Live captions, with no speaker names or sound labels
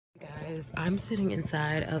guys, I'm sitting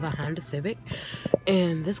inside of a Honda Civic,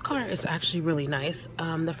 and this car is actually really nice.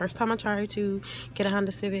 The first time I tried to get a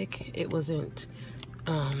Honda Civic, it wasn't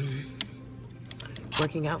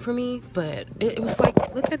working out for me, but it was like,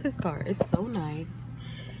 look at this car, it's so nice.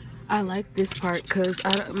 I like this part because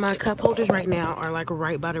my cup holders right now are like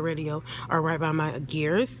right by the radio, or right by my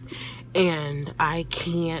gears, and I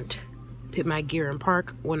can't put my gear in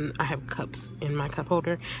park when I have cups in my cup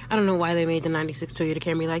holder. I don't know why they made the 96 Toyota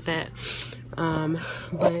Camry like that,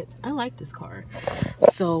 but I like this car.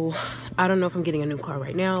 So I don't know if I'm getting a new car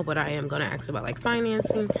right now, but I am gonna ask about like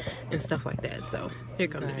financing and stuff like that. So they're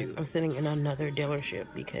gonna do. I'm sitting in another dealership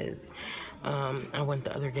because I went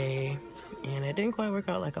the other day and it didn't quite work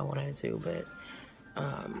out like I wanted it to, but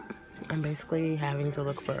I'm basically having to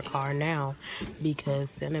look for a car now because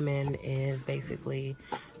Cinnamon is basically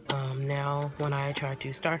now when I try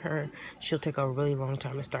to start her, she'll take a really long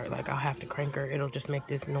time to start. Like, I'll have to crank her, it'll just make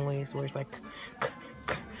this noise where it's like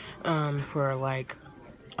for like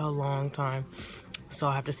a long time, so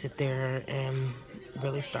I have to sit there and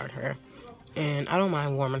really start her. And I don't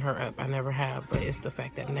mind warming her up, I never have, but it's the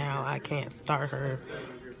fact that now I can't start her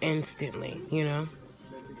instantly, you know,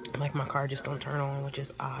 like my car just don't turn on, which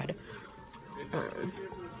is odd.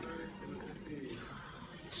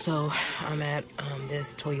 So I'm at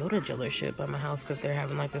this Toyota dealership at my house because they're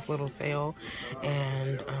having like this little sale,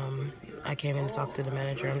 and I came in to talk to the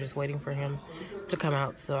manager. I'm just waiting for him to come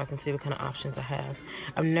out so I can see what kind of options I have.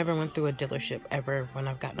 I've never went through a dealership ever when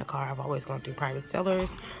I've gotten a car. I've always gone through private sellers,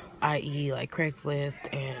 i.e. like Craigslist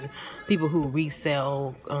and people who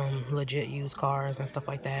resell legit used cars and stuff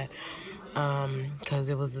like that. Because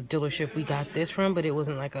it was a dealership we got this from, but it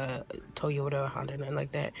wasn't like a Toyota or Honda, nothing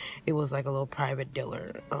like that. It was like a little private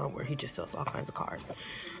dealer where he just sells all kinds of cars.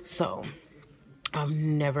 So I've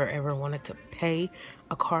never ever wanted to pay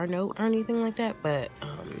a car note or anything like that, but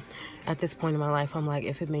at this point in my life, I'm like,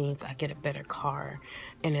 if it means I get a better car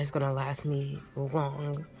and it's gonna last me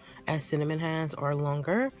long as Cinnamon has, or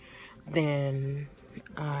longer, then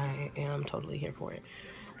I am totally here for it.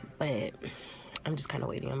 But I'm just kind of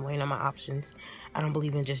waiting. I'm waiting on my options. I don't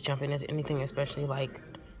believe in just jumping into anything, especially like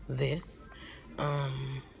this. I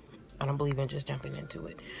don't believe in just jumping into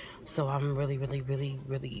it. So I'm really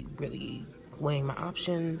weighing my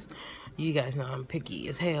options. You guys know I'm picky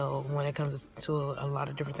as hell when it comes to a lot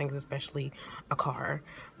of different things, especially a car.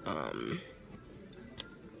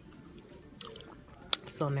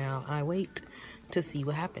 So now I wait to see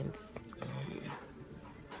what happens.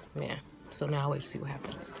 Yeah, so now I wait to see what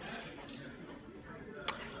happens.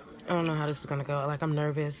 I don't know how this is gonna go. Like, I'm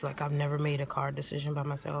nervous. Like, I've never made a car decision by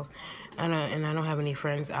myself, and I don't have any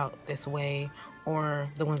friends out this way, or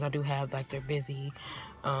the ones I do have, like, they're busy.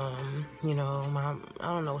 You know, I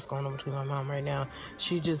don't know what's going on between my mom right now.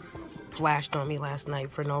 She just flashed on me last night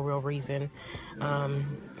for no real reason. I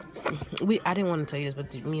didn't want to tell you this,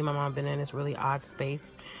 but me and my mom have been in this really odd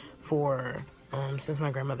space for since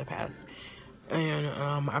my grandmother passed. And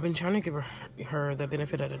I've been trying to give her the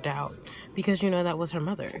benefit of the doubt because, you know, that was her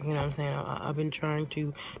mother. You know what I'm saying? I've been trying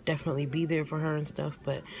to definitely be there for her and stuff,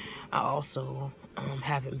 but I also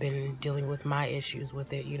haven't been dealing with my issues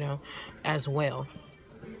with it, you know, as well.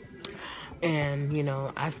 And, you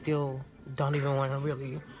know, I still don't even want to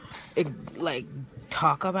really, like,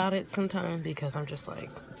 talk about it sometimes because I'm just like,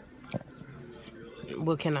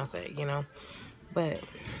 what can I say, you know? But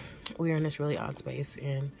we're in this really odd space,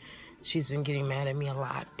 and she's been getting mad at me a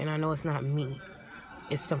lot, and I know it's not me,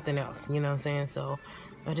 it's something else, you know what I'm saying? So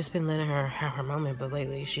I've just been letting her have her moment, but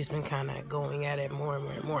lately she's been kind of going at it more and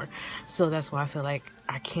more and more. So that's why I feel like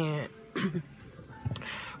I can't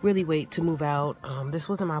really wait to move out. This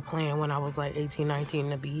wasn't my plan when I was like 18, 19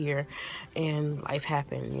 to be here, and life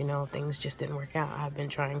happened, you know, things just didn't work out. I've been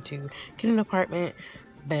trying to get an apartment,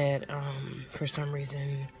 but for some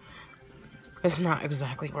reason it's not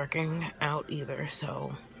exactly working out either.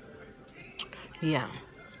 So yeah,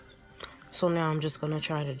 so now I'm just gonna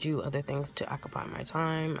try to do other things to occupy my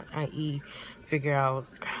time, i.e. figure out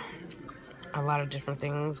a lot of different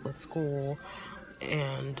things with school,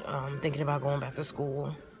 and thinking about going back to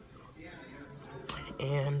school,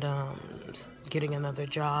 and getting another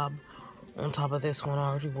job on top of this one I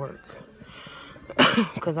already work.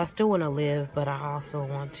 Because I still want to live, but I also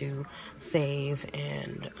want to save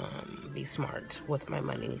and be smart with my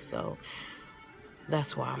money. So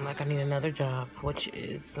that's why I'm like, I need another job, which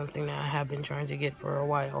is something that I have been trying to get for a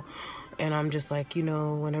while. And I'm just like, you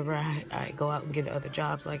know, whenever I go out and get other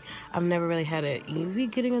jobs, like, I've never really had it easy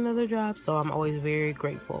getting another job. So I'm always very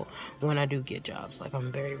grateful when I do get jobs. Like,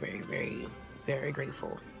 I'm very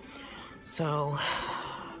grateful. So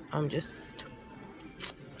I'm just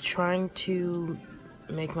trying to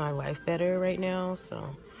make my life better right now.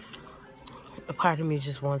 So a part of me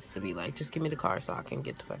just wants to be like, just give me the car so I can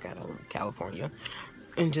get the fuck out of California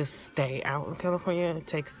and just stay out in California,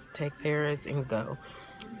 take Paris and go.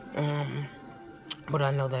 But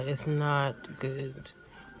I know that it's not good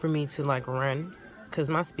for me to like run, because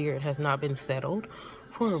my spirit has not been settled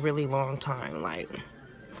for a really long time, like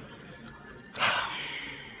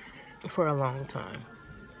for a long time,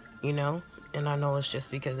 you know. And I know it's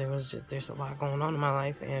just because there's a lot going on in my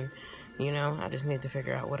life, and you know, I just need to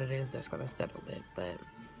figure out what it is that's gonna settle it. But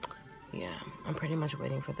yeah, I'm pretty much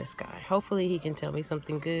waiting for this guy. Hopefully he can tell me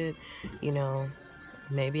something good, you know.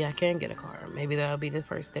 Maybe I can get a car. Maybe that'll be the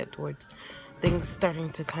first step towards things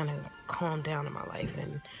starting to kind of calm down in my life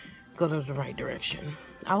and go to the right direction.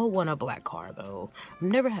 I would want a black car though. I've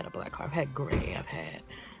never had a black car. I've had gray. I've had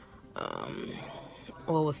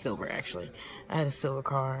well, it was silver actually. I had a silver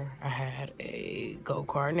car. I had a gold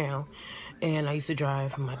car now, and I used to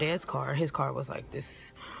drive my dad's car. His car was like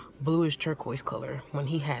this bluish turquoise color when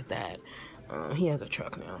he had that. He has a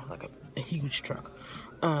truck now, like a huge truck.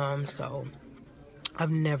 So I've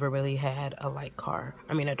never really had a light car,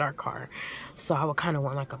 I mean a dark car. So I would kind of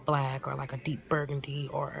want like a black or like a deep burgundy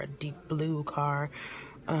or a deep blue car.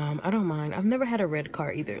 I don't mind. I've never had a red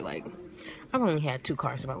car either. Like, I've only had 2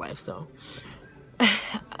 cars in my life, so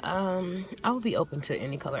I would be open to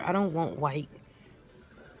any color. I don't want white.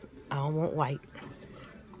 I don't want white.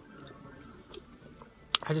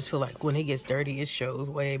 I just feel like when it gets dirty, it shows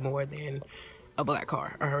way more than a black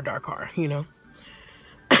car or a dark car, you know.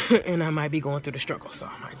 And I might be going through the struggle, so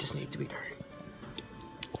I might just need to be dirty.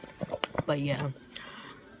 But yeah,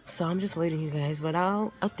 so I'm just waiting, you guys. But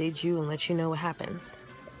I'll update you and let you know what happens.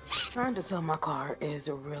 Trying to sell my car is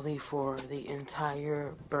really for the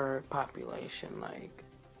entire bird population. Like,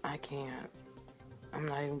 I can't. I'm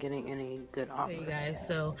not even getting any good offers. Hey guys,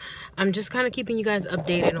 so I'm just kind of keeping you guys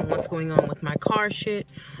updated on what's going on with my car shit.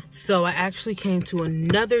 So I actually came to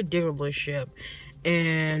another dealership,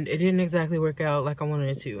 and it didn't exactly work out like I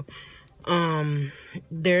wanted it to.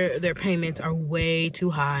 Their payments are way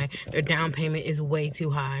too high. Their down payment is way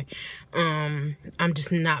too high. I'm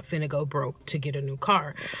just not finna go broke to get a new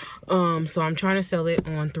car. So I'm trying to sell it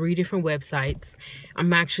on 3 different websites.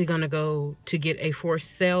 I'm actually gonna go to get a for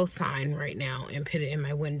sale sign right now and put it in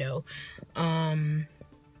my window.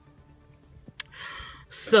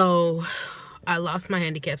 So I lost my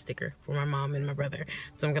handicap sticker for my mom and my brother,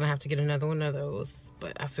 so I'm gonna have to get another one of those.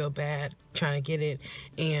 But I feel bad trying to get it,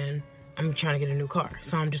 and I'm trying to get a new car,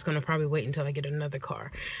 so I'm just gonna probably wait until I get another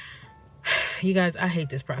car. You guys, I hate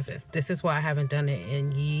this process. This is why I haven't done it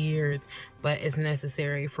in years, but it's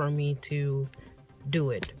necessary for me to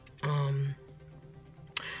do it.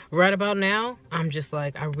 Right about now, I'm just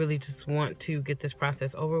like, I really just want to get this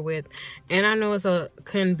process over with. And I know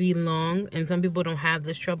can be long, and some people don't have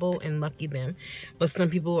this trouble, and lucky them. But some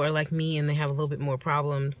people are like me, and they have a little bit more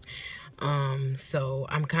problems. So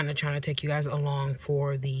I'm kind of trying to take you guys along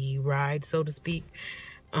for the ride, so to speak.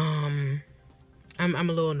 I'm a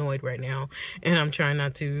little annoyed right now, and I'm trying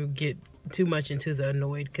not to get too much into the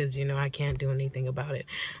annoyed, because you know I can't do anything about it.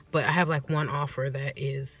 But I have like one offer that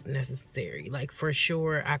is necessary. Like, for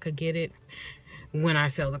sure I could get it when I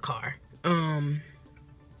sell the car.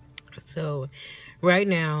 So right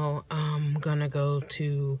now I'm gonna go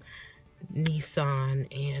to Nissan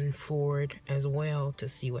and Ford as well to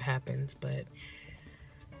see what happens. But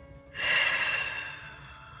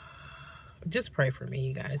just pray for me,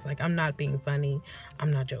 you guys. Like, I'm not being funny.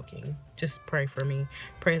 I'm not joking. Just pray for me.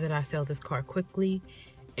 Pray that I sell this car quickly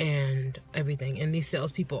and everything. And these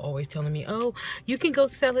salespeople always telling me, oh, you can go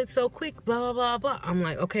sell it so quick, blah, blah, blah, blah. I'm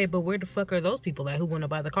like, okay, but where the fuck are those people at who want to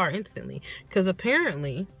buy the car instantly? Because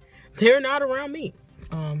apparently they're not around me.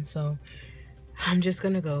 So I'm just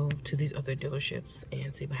going to go to these other dealerships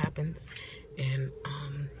and see what happens. And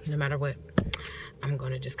no matter what, I'm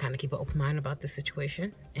going to just kind of keep an open mind about this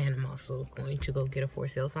situation. And I'm also going to go get a for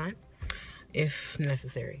sale sign if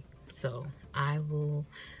necessary. So I will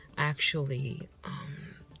actually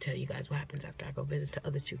tell you guys what happens after I go visit the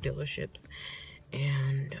other 2 dealerships.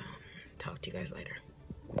 And talk to you guys later.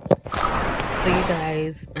 So you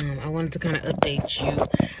guys, I wanted to kind of update you.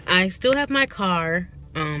 I still have my car,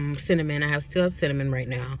 Cinnamon. I still have Cinnamon right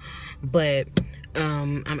now. But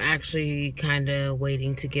I'm actually kind of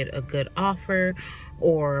waiting to get a good offer,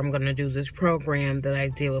 or I'm gonna do this program that I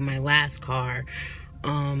did with my last car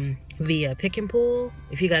via Pick and Pull.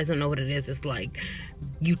 If you guys don't know what it is, it's like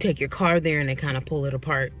you take your car there and they kind of pull it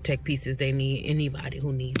apart, take pieces they need, anybody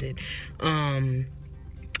who needs it.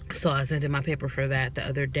 So I sent in my paper for that the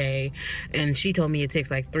other day, and she told me it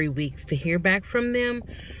takes like 3 weeks to hear back from them.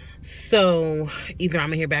 So either I'm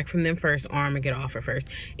gonna hear back from them first or I'm gonna get an offer first.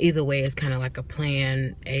 Either way, it's kind of like a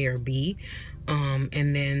plan A or B.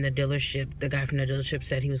 And then the guy from the dealership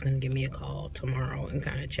said he was gonna give me a call tomorrow and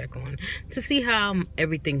kind of check on to see how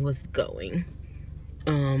everything was going.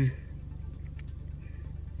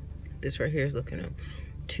 This right here is looking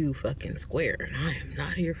too fucking square, and I am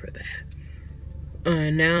not here for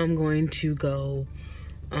that. Now I'm going to go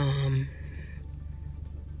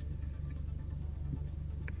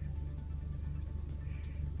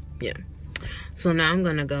yeah, so now I'm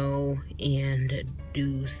gonna go and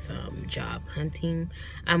do some job hunting.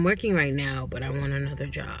 I'm working right now, but I want another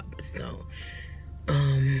job, so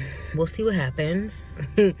we'll see what happens.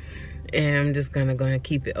 And I'm just gonna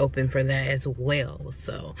keep it open for that as well.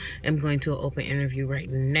 So I'm going to an open interview right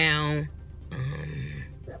now.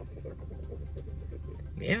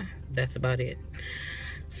 Yeah, that's about it.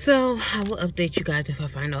 So I will update you guys if I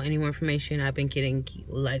find out any more information. I've been getting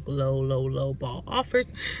like low ball offers,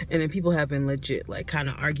 and then people have been legit like kind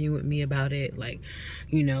of arguing with me about it, like,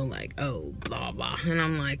 you know, like, oh, blah blah. And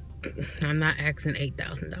I'm like, I'm not asking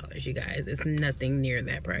 $8,000, you guys. It's nothing near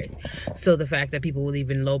that price. So the fact that people will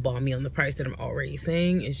even lowball me on the price that I'm already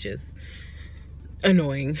saying is just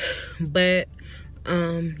annoying. But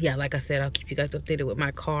yeah, like I said, I'll keep you guys updated with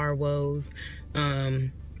my car woes,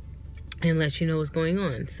 and let you know what's going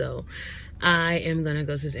on. So I am gonna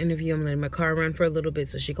go to this interview. I'm letting my car run for a little bit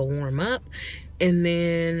so she can warm up, and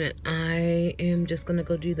then I am just gonna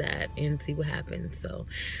go do that and see what happens. So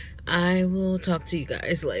I will talk to you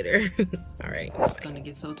guys later. All right, I'm gonna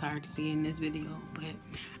get so tired of seeing this video, but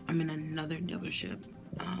I'm in another dealership.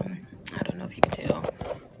 I don't know if you can tell,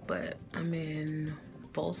 but I'm in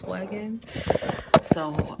Volkswagen.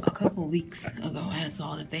 So a couple weeks ago I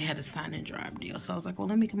saw that they had a sign and drive deal, so I was like, well,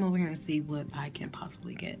 let me come over here and see what I can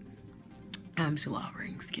possibly get. I'm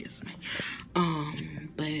slobbering, excuse me.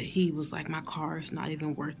 But he was like, my car is not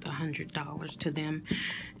even worth $100 to them,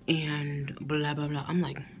 and blah blah blah. I'm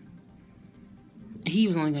like, he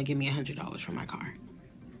was only gonna give me $100 for my car.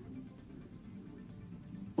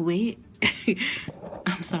 Wait.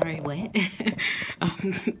 I'm sorry, what?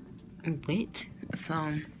 What?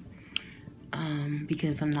 So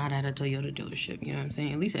because I'm not at a Toyota dealership, you know what I'm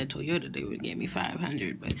saying? At least at Toyota they would give me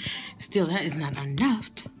 $500, but still that is not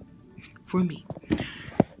enough for me.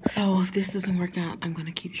 So if this doesn't work out, I'm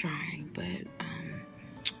gonna keep trying. But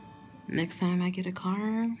next time I get a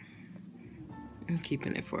car, I'm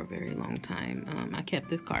keeping it for a very long time. I kept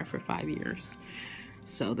this car for 5 years,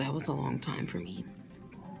 so that was a long time for me.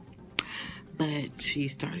 But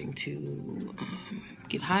she's starting to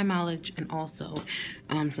get high mileage, and also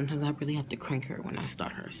sometimes I really have to crank her when I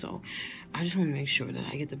start her. So I just want to make sure that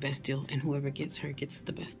I get the best deal, and whoever gets her gets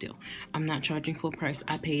the best deal. I'm not charging full price.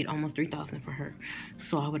 I paid almost $3,000 for her,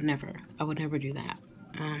 so I would never do that.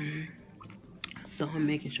 So I'm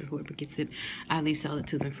making sure whoever gets it, I at least sell it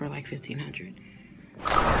to them for like $1,500.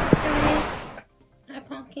 Hi,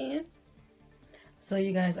 Pumpkin. So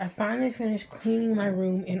you guys, I finally finished cleaning my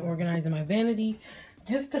room and organizing my vanity,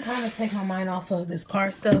 just to kind of take my mind off of this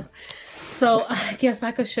car stuff. So I guess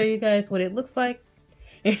I could show you guys what it looks like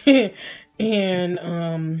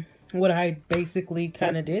and what I basically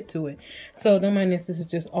kind of did to it. So don't mind this is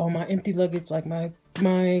just all my empty luggage, like my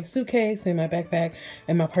suitcase and my backpack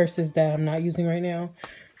and my purses that I'm not using right now.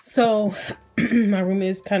 So my room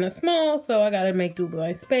is kind of small, so I gotta make do with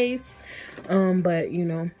my space. But you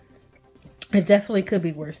know, it definitely could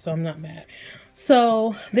be worse, so I'm not mad.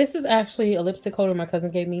 So this is actually a lipstick holder my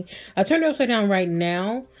cousin gave me. I turned it upside down right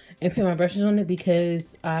now and put my brushes on it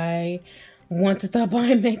because I want to stop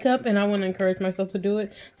buying makeup and I want to encourage myself to do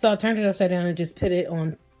it. So I turned it upside down and just put it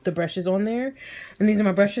on the brushes on there. And these are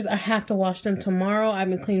my brushes. I have to wash them tomorrow. I've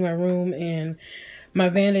been cleaning my room and my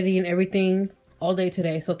vanity and everything all day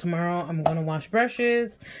today. So tomorrow I'm going to wash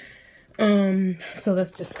brushes. So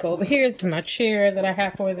let's just go over here. It's my chair that I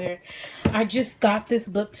have for there. I just got this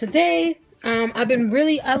book today.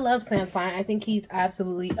 I love Sam Fine. I think he's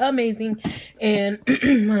absolutely amazing. And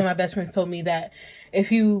one of my best friends told me that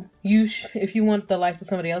if you want the life that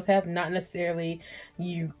somebody else have, not necessarily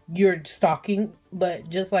you're stalking, but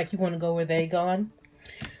just like you want to go where they gone,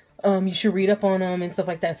 you should read up on them and stuff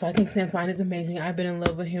like that. So I think Sam Fine is amazing. I've been in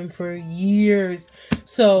love with him for years.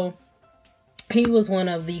 So he was one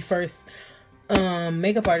of the first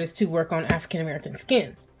makeup artists to work on African American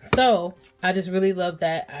skin. So I just really love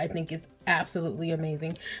that. I think it's absolutely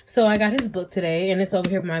amazing. So I got his book today and it's over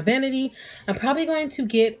here in my vanity. I'm probably going to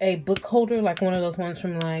get a book holder, like one of those ones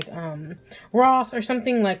from like Ross or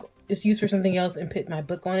something, like it's used for something else, and put my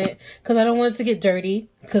book on it because I don't want it to get dirty,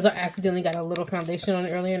 because I accidentally got a little foundation on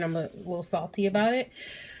it earlier and I'm a little salty about it.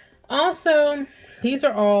 Also, these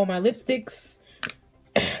are all my lipsticks,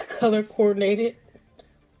 color coordinated.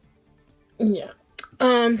 Yeah.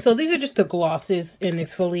 So these are just the glosses and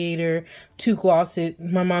exfoliator, 2 glosses.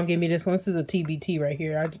 My mom gave me this one. This is a TBT right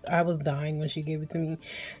here. I was dying when she gave it to me.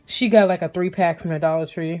 She got like a 3-pack from the Dollar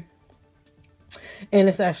Tree. And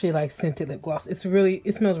it's actually like scented lip gloss. It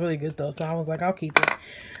smells really good though. So I was like, I'll keep it.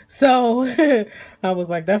 So I was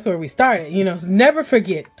like, that's where we started. You know, never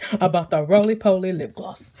forget about the roly-poly lip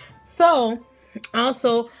gloss. So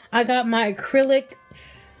also I got my acrylic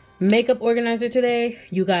makeup organizer today.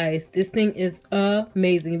 You guys, this thing is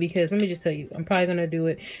amazing because let me just tell you, I'm probably gonna do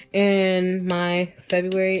it in my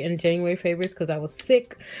February and January favorites because I was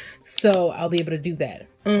sick, so I'll be able to do that.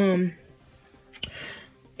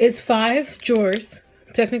 It's 5 drawers,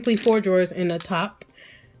 technically 4 drawers in the top.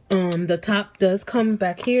 The top does come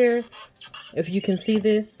back here, if you can see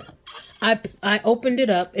this. I opened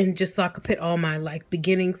it up and just so I could put all my like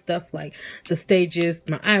beginning stuff, like the stages,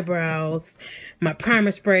 my eyebrows, my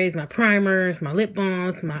primer sprays, my primers, my lip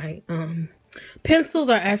balms, my pencils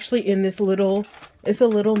are actually in this little, it's a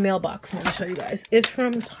little mailbox. Let me show you guys. It's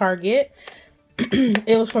from Target.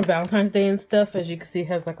 It was for Valentine's Day and stuff. As you can see, it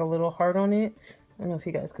has like a little heart on it. I don't know if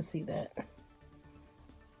you guys can see that.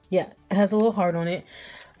 Yeah, it has a little heart on it.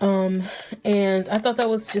 And I thought that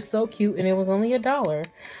was just so cute, and it was only $1.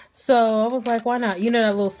 So I was like, why not? You know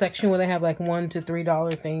that little section where they have like $1 to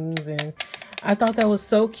 $3 things, and I thought that was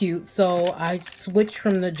so cute. So I switched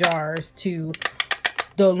from the jars to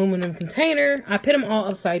the aluminum container. I put them all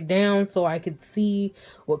upside down so I could see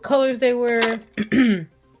what colors they were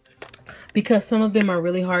because some of them are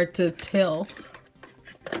really hard to tell.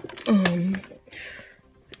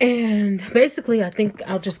 And basically I think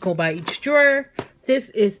I'll just go by each drawer. This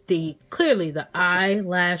is clearly the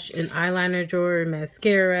eyelash and eyeliner drawer,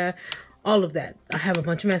 mascara, all of that. I have a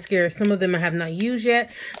bunch of mascara. Some of them I have not used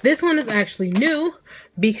yet. This one is actually new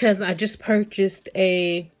because I just purchased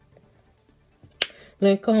a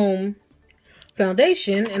Lancome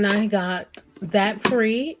foundation and I got that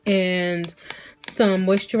free and some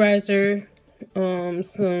moisturizer,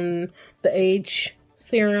 the age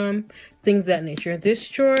serum, things of that nature. This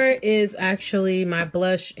drawer is actually my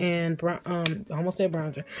blush and I almost said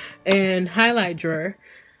bronzer, and highlight drawer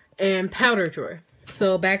and powder drawer.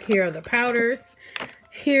 So back here are the powders.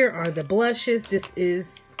 Here are the blushes. This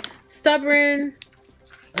is Stubborn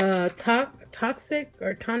Toxic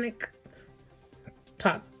or Tonic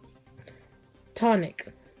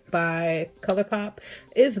by ColourPop.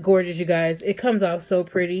 It's gorgeous, you guys. It comes off so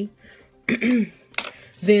pretty.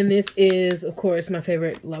 Then this is, of course, my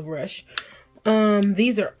favorite, Love Rush.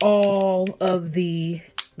 These are all of the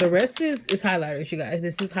rest is highlighters, you guys.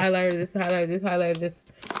 This is highlighter, this is highlighter, this highlighter, this.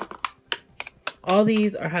 All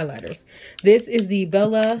these are highlighters. This is the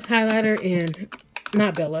Bella highlighter and,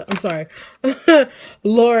 not Bella, I'm sorry.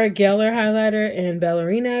 Laura Geller highlighter and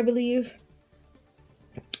Ballerina, I believe.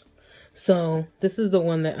 So this is the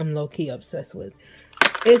one that I'm low-key obsessed with.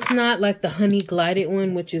 It's not like the honey glided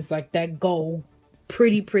one, which is like that gold,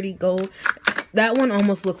 pretty gold. That one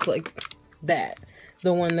almost looks like that,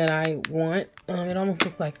 the one that I want. It almost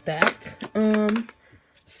looks like that.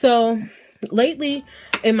 So lately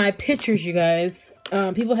in my pictures, you guys,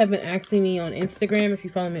 people have been asking me on Instagram, if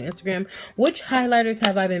you follow me on Instagram, which highlighters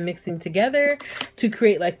have I been mixing together to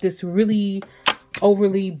create like this really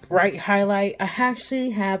overly bright highlight. I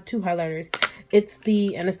actually have 2 highlighters. It's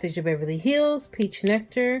the Anastasia Beverly Hills Peach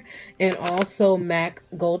Nectar and also MAC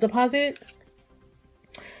Gold Deposit.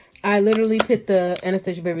 I literally put the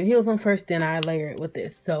Anastasia Beverly Hills on first, then I layer it with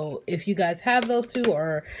this. So if you guys have those 2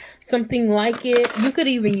 or something like it, you could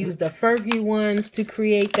even use the Fergie ones to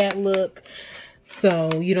create that look.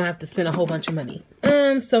 So you don't have to spend a whole bunch of money.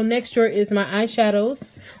 So next drawer is my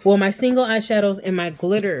eyeshadows. Well, my single eyeshadows and my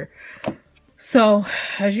glitter. So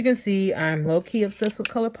as you can see, I'm low-key obsessed with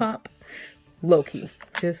ColourPop. Low-key.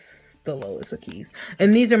 Just the lowest of keys.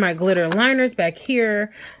 And these are my glitter liners back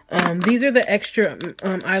here. These are the extra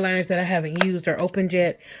eyeliners that I haven't used or opened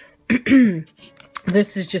yet.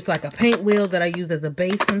 This is just like a paint wheel that I use as a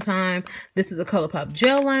base sometime. This is a ColourPop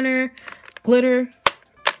gel liner. Glitter,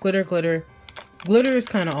 glitter, glitter. Glitter is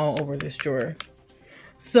kind of all over this drawer.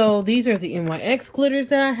 So these are the NYX glitters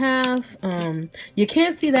that I have. You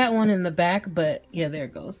can't see that one in the back, but yeah, there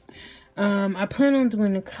it goes. I plan on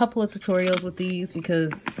doing a couple of tutorials with these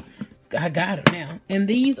because I got them now. And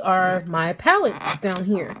these are my palettes down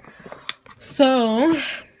here. So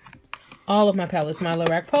all of my palettes, my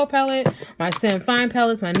Lorac Pro palette, my Sam Fine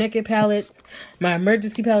palettes, my Naked palette, my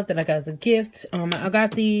emergency palette that I got as a gift. I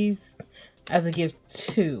got these as a gift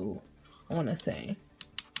too, I want to say.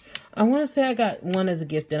 I want to say I got one as a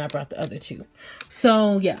gift and I brought the other two.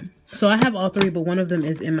 So yeah, so I have all three, but one of them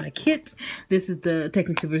is in my kit. This is the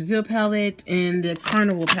Taking to Brazil palette and the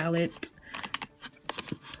Carnival palette.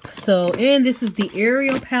 So, and this is the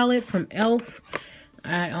Ariel palette from e.l.f.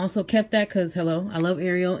 I also kept that because, hello, I love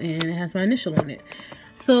Ariel and it has my initial on it.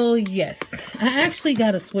 So yes, I actually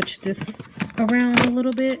got to switch this around a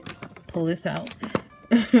little bit. Pull this out.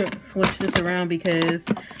 Switch this around because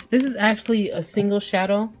this is actually a single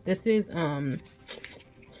shadow. This is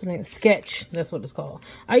what's the name? Sketch. That's what it's called.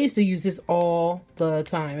 I used to use this all the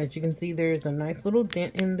time. As you can see, there's a nice little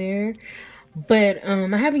dent in there. But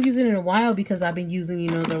I haven't used it in a while because I've been using, you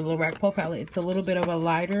know, the Lorac Pro palette. It's a little bit of a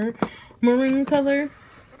lighter maroon color.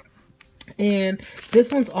 And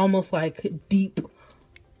this one's almost like deep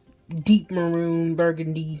maroon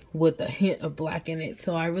burgundy with a hint of black in it.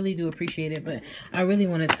 So I really do appreciate it. But I really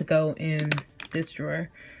want it to go in this drawer.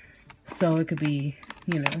 So it could be,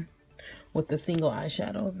 you know, with the single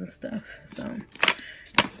eyeshadows and stuff. So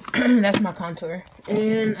that's my contour.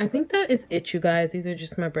 And I think that is it, you guys. These are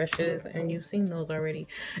just my brushes and you've seen those already.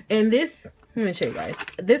 And this, let me show you guys.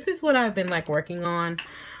 This is what I've been like working on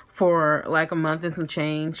for like a month and some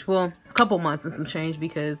change. Well, a couple months and some change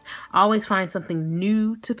because I always find something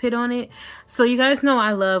new to put on it. So you guys know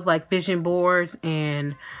I love like vision boards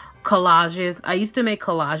and collages. I used to make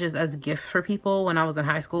collages as gifts for people when I was in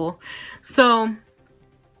high school. So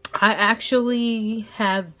I actually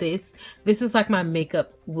have this. This is like my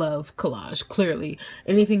makeup love collage, clearly.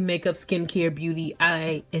 Anything makeup, skincare, beauty,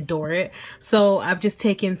 I adore it. So I've just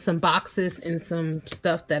taken some boxes and some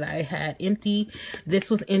stuff that I had empty. This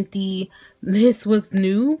was empty. This was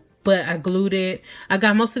new, but I glued it. I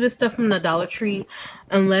got most of this stuff from the Dollar Tree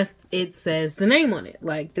unless it says the name on it.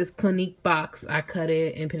 Like this Clinique box, I cut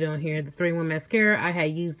it and put it on here. The 3-in-1 mascara, I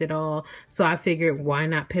had used it all. So I figured why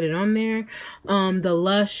not put it on there. The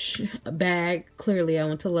Lush bag, clearly I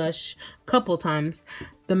went to Lush a couple times.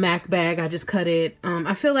 The MAC bag, I just cut it.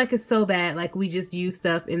 I feel like it's so bad. Like we just use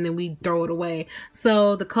stuff and then we throw it away.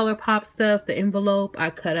 So the ColourPop stuff, the envelope,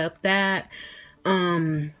 I cut up that.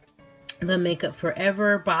 The Makeup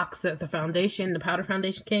Forever box that the foundation, the powder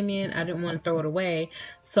foundation came in. I didn't want to throw it away,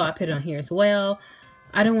 so I put it on here as well.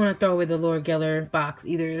 I didn't want to throw away the Laura Geller box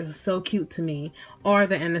either. It was so cute to me. Or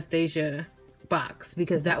the Anastasia box,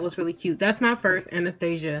 because that was really cute. That's my first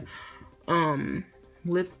Anastasia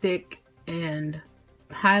lipstick and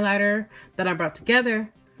highlighter that I brought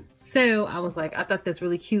together. So I was like, I thought that's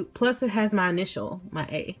really cute. Plus it has my initial, my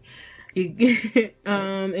A. You get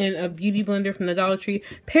and a beauty blender from the Dollar Tree.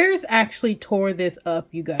 Paris actually tore this up,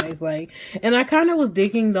 you guys. Like, and I kind of was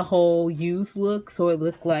digging the whole used look, so it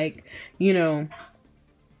looked like, you know,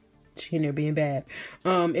 she ended up being bad.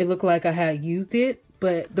 It looked like I had used it,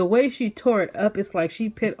 but the way she tore it up, it's like she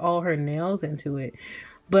put all her nails into it.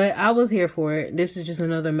 But I was here for it. This is just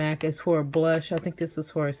another MAC. It's for a blush. I think this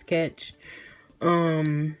was for a sketch.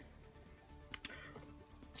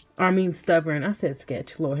 I mean stubborn. I said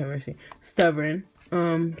sketch. Lord have mercy. Stubborn.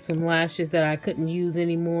 Some lashes that I couldn't use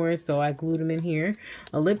anymore, so I glued them in here.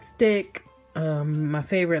 A lipstick. My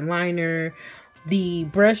favorite liner. The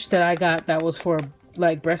brush that I got that was for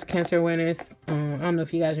like breast cancer awareness. I don't know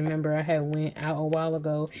if you guys remember. I had went out a while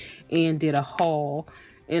ago and did a haul,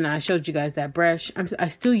 and I showed you guys that brush. I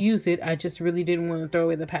still use it. I just really didn't want to throw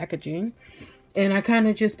away the packaging. And I kind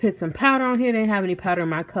of just put some powder on here. They didn't have any powder in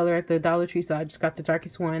my color at the Dollar Tree, so I just got the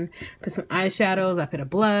darkest one. Put some eyeshadows. I put a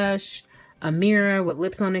blush, a mirror with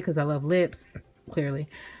lips on it because I love lips, clearly.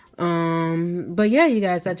 But yeah, you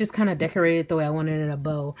guys, I just kind of decorated it the way I wanted it in a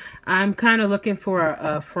bow. I'm kind of looking for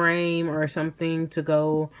a frame or something to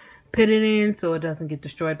go put it in so it doesn't get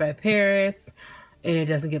destroyed by Paris and it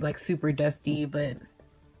doesn't get like super dusty. But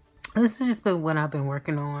this has just been what I've been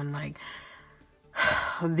working on, like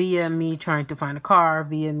via me trying to find a car,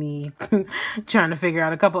 via me trying to figure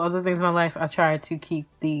out a couple other things in my life. I try to keep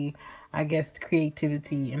the, I guess,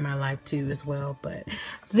 creativity in my life too as well. But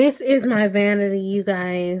this is my vanity, you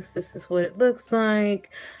guys. This is what it looks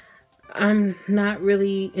like. I'm not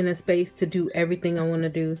really in a space to do everything I want to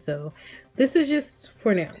do, so this is just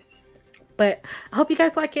for now. But I hope you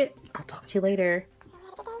guys like it. I'll talk to you later.